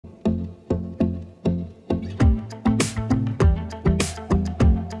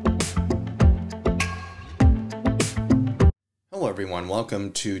everyone,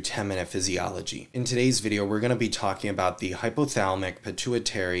 welcome to 10-Minute Physiology. In today's video, we're going to be talking about the hypothalamic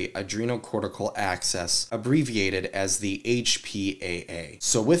pituitary adrenocortical axis, abbreviated as the HPAA.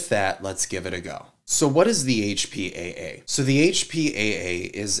 So with that, let's give it a go. So what is the HPAA? So the HPAA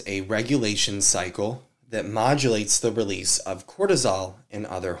is a regulation cycle that modulates the release of cortisol and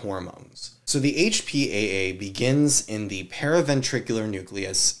other hormones. So the HPAA begins in the paraventricular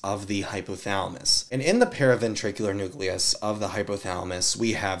nucleus of the hypothalamus. And in the paraventricular nucleus of the hypothalamus,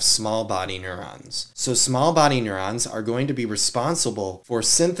 we have small body neurons. So small body neurons are going to be responsible for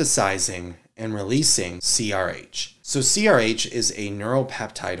synthesizing and releasing CRH. So CRH is a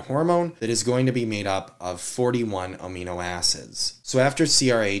neuropeptide hormone that is going to be made up of 41 amino acids. So after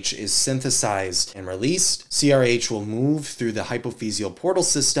CRH is synthesized and released, CRH will move through the hypophyseal portal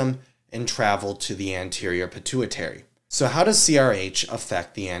system and travel to the anterior pituitary. So how does CRH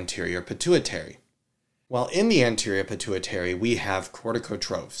affect the anterior pituitary? Well, in the anterior pituitary, we have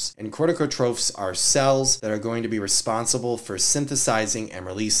corticotrophs, and corticotrophs are cells that are going to be responsible for synthesizing and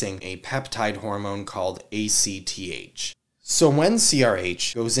releasing a peptide hormone called ACTH. So when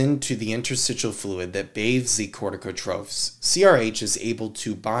CRH goes into the interstitial fluid that bathes the corticotrophs, CRH is able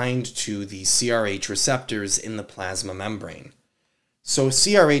to bind to the CRH receptors in the plasma membrane. So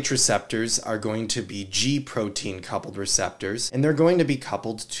CRH receptors are going to be G protein coupled receptors, and they're going to be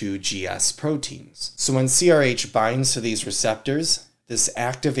coupled to GS proteins. So when CRH binds to these receptors, this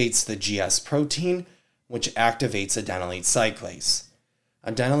activates the GS protein, which activates adenylate cyclase.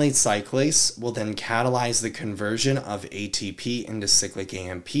 Adenylate cyclase will then catalyze the conversion of ATP into cyclic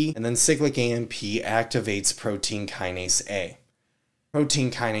AMP, and then cyclic AMP activates protein kinase A.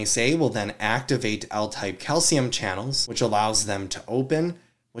 Protein kinase A will then activate L-type calcium channels, which allows them to open,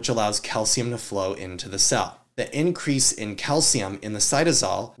 which allows calcium to flow into the cell. The increase in calcium in the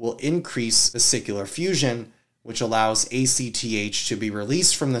cytosol will increase vesicular fusion, which allows ACTH to be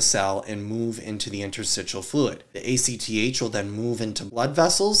released from the cell and move into the interstitial fluid. The ACTH will then move into blood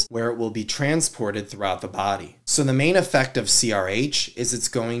vessels, where it will be transported throughout the body. So the main effect of CRH is it's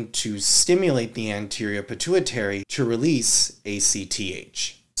going to stimulate the anterior pituitary to release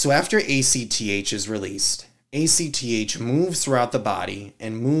ACTH. So after ACTH is released, ACTH moves throughout the body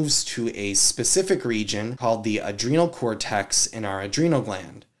and moves to a specific region called the adrenal cortex in our adrenal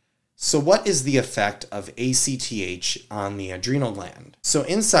gland. So what is the effect of ACTH on the adrenal gland? So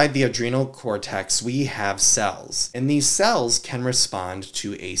inside the adrenal cortex, we have cells, and these cells can respond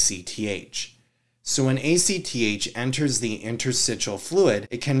to ACTH. So when ACTH enters the interstitial fluid,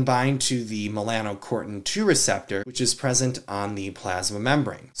 it can bind to the melanocortin-2 receptor, which is present on the plasma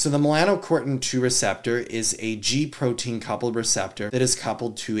membrane. So the melanocortin-2 receptor is a G protein coupled receptor that is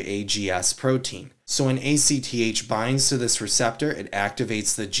coupled to a GS protein. So when ACTH binds to this receptor, it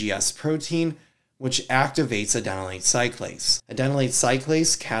activates the GS protein, which activates adenylate cyclase. Adenylate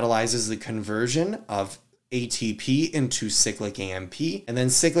cyclase catalyzes the conversion of ATP into cyclic AMP, and then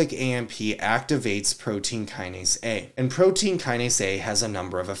cyclic AMP activates protein kinase A. And protein kinase A has a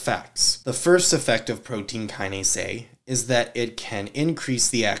number of effects. The first effect of protein kinase A is that it can increase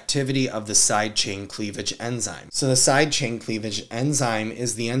the activity of the side chain cleavage enzyme. So the side chain cleavage enzyme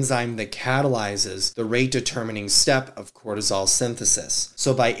is the enzyme that catalyzes the rate determining step of cortisol synthesis.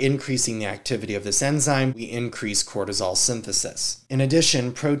 So by increasing the activity of this enzyme, we increase cortisol synthesis. In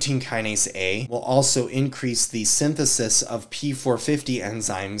addition, protein kinase A will also increase the synthesis of P450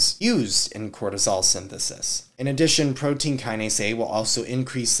 enzymes used in cortisol synthesis. In addition, protein kinase A will also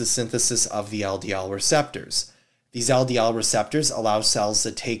increase the synthesis of the LDL receptors. These LDL receptors allow cells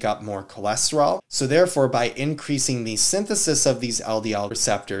to take up more cholesterol. So therefore, by increasing the synthesis of these LDL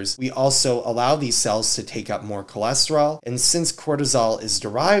receptors, we also allow these cells to take up more cholesterol. And since cortisol is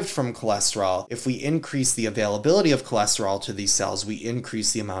derived from cholesterol, if we increase the availability of cholesterol to these cells, we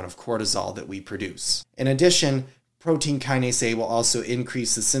increase the amount of cortisol that we produce. In addition, protein kinase A will also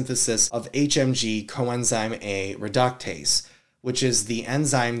increase the synthesis of HMG coenzyme A reductase, which is the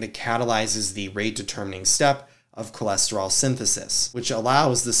enzyme that catalyzes the rate determining step of cholesterol synthesis, which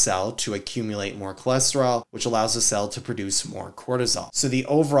allows the cell to accumulate more cholesterol, which allows the cell to produce more cortisol. So the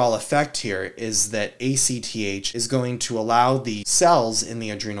overall effect here is that ACTH is going to allow the cells in the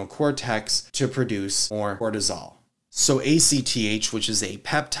adrenal cortex to produce more cortisol. So ACTH, which is a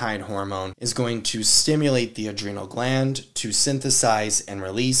peptide hormone, is going to stimulate the adrenal gland to synthesize and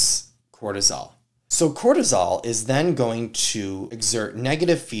release cortisol. So cortisol is then going to exert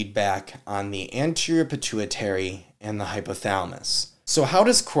negative feedback on the anterior pituitary and the hypothalamus. So how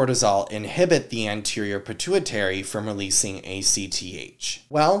does cortisol inhibit the anterior pituitary from releasing ACTH?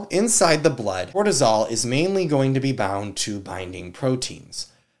 Well, inside the blood, cortisol is mainly going to be bound to binding proteins.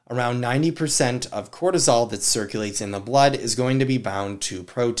 Around 90% of cortisol that circulates in the blood is going to be bound to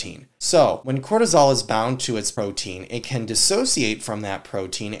protein. So, when cortisol is bound to its protein, it can dissociate from that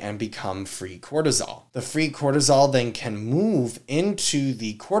protein and become free cortisol. The free cortisol then can move into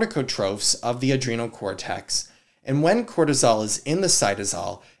the corticotrophs of the adrenal cortex, and when cortisol is in the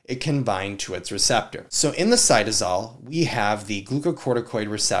cytosol, it can bind to its receptor. So in the cytosol, we have the glucocorticoid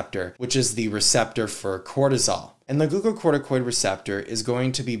receptor, which is the receptor for cortisol. And the glucocorticoid receptor is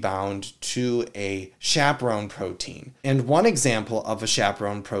going to be bound to a chaperone protein. And one example of a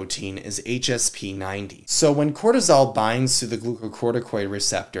chaperone protein is HSP90. So when cortisol binds to the glucocorticoid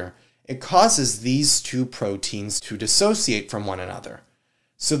receptor, it causes these two proteins to dissociate from one another.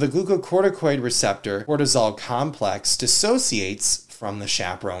 So the glucocorticoid receptor cortisol complex dissociates from the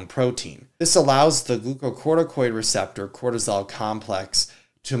chaperone protein. This allows the glucocorticoid receptor cortisol complex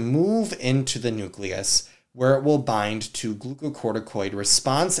to move into the nucleus, where it will bind to glucocorticoid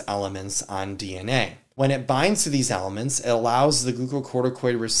response elements on DNA. When it binds to these elements, it allows the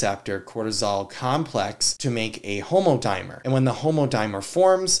glucocorticoid receptor cortisol complex to make a homodimer. And when the homodimer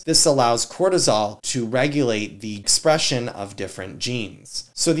forms, this allows cortisol to regulate the expression of different genes.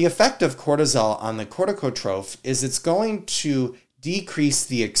 So the effect of cortisol on the corticotroph is it's going to decrease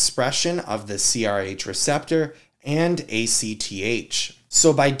the expression of the CRH receptor and ACTH.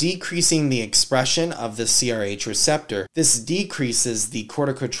 So by decreasing the expression of the CRH receptor, this decreases the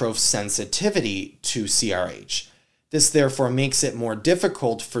corticotroph sensitivity to CRH. This therefore makes it more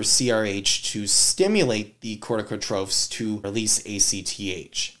difficult for CRH to stimulate the corticotrophs to release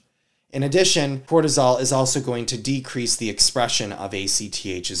ACTH. In addition, cortisol is also going to decrease the expression of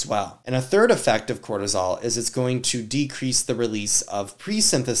ACTH as well. And a third effect of cortisol is it's going to decrease the release of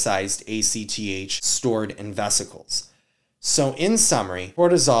pre-synthesized ACTH stored in vesicles. So in summary,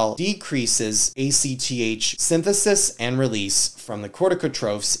 cortisol decreases ACTH synthesis and release from the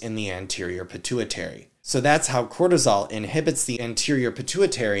corticotrophs in the anterior pituitary. So that's how cortisol inhibits the anterior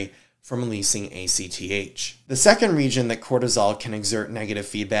pituitary from releasing ACTH. The second region that cortisol can exert negative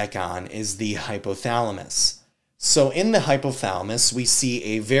feedback on is the hypothalamus. So in the hypothalamus, we see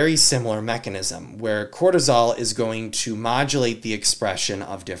a very similar mechanism where cortisol is going to modulate the expression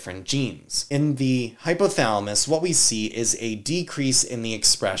of different genes. In the hypothalamus, what we see is a decrease in the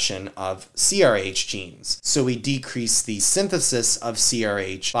expression of CRH genes. So we decrease the synthesis of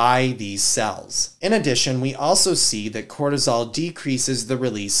CRH by these cells. In addition, we also see that cortisol decreases the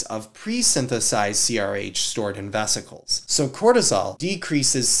release of pre-synthesized CRH stored in vesicles. So cortisol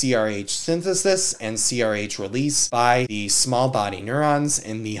decreases CRH synthesis and CRH release by the small body neurons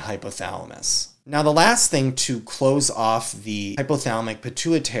in the hypothalamus. Now, the last thing to close off the hypothalamic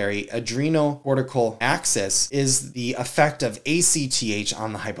pituitary adrenocortical axis is the effect of ACTH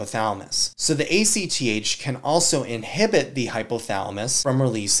on the hypothalamus. So the ACTH can also inhibit the hypothalamus from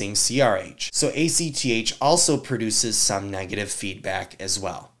releasing CRH. So ACTH also produces some negative feedback as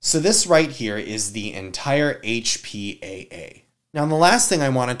well. So this right here is the entire HPAA. Now, the last thing I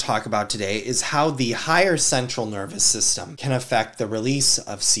want to talk about today is how the higher central nervous system can affect the release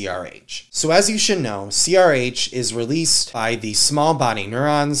of CRH. So as you should know, CRH is released by the small body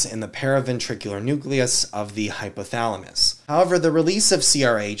neurons in the paraventricular nucleus of the hypothalamus. However, the release of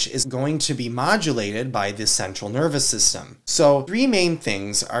CRH is going to be modulated by the central nervous system. So three main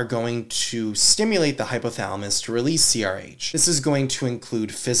things are going to stimulate the hypothalamus to release CRH. This is going to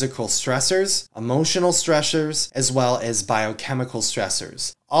include physical stressors, emotional stressors, as well as biochemical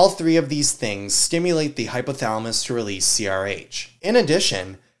stressors. All three of these things stimulate the hypothalamus to release CRH. In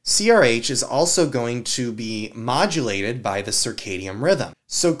addition, CRH is also going to be modulated by the circadian rhythm.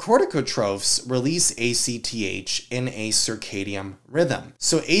 So corticotrophs release ACTH in a circadian rhythm.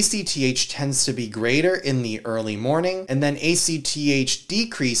 So ACTH tends to be greater in the early morning, and then ACTH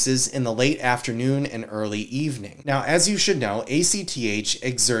decreases in the late afternoon and early evening. Now, as you should know, ACTH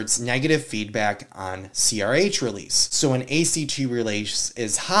exerts negative feedback on CRH release. So when ACT release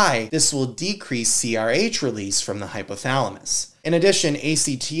is high, this will decrease CRH release from the hypothalamus. In addition,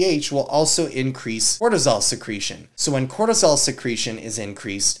 ACTH will also increase cortisol secretion. So when cortisol secretion is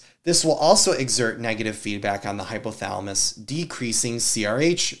increased, this will also exert negative feedback on the hypothalamus, decreasing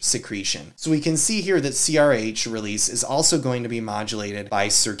CRH secretion. So we can see here that CRH release is also going to be modulated by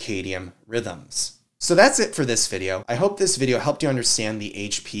circadian rhythms. So that's it for this video. I hope this video helped you understand the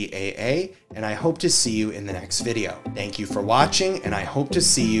HPAA, and I hope to see you in the next video. Thank you for watching, and I hope to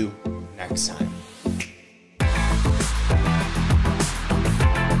see you next time.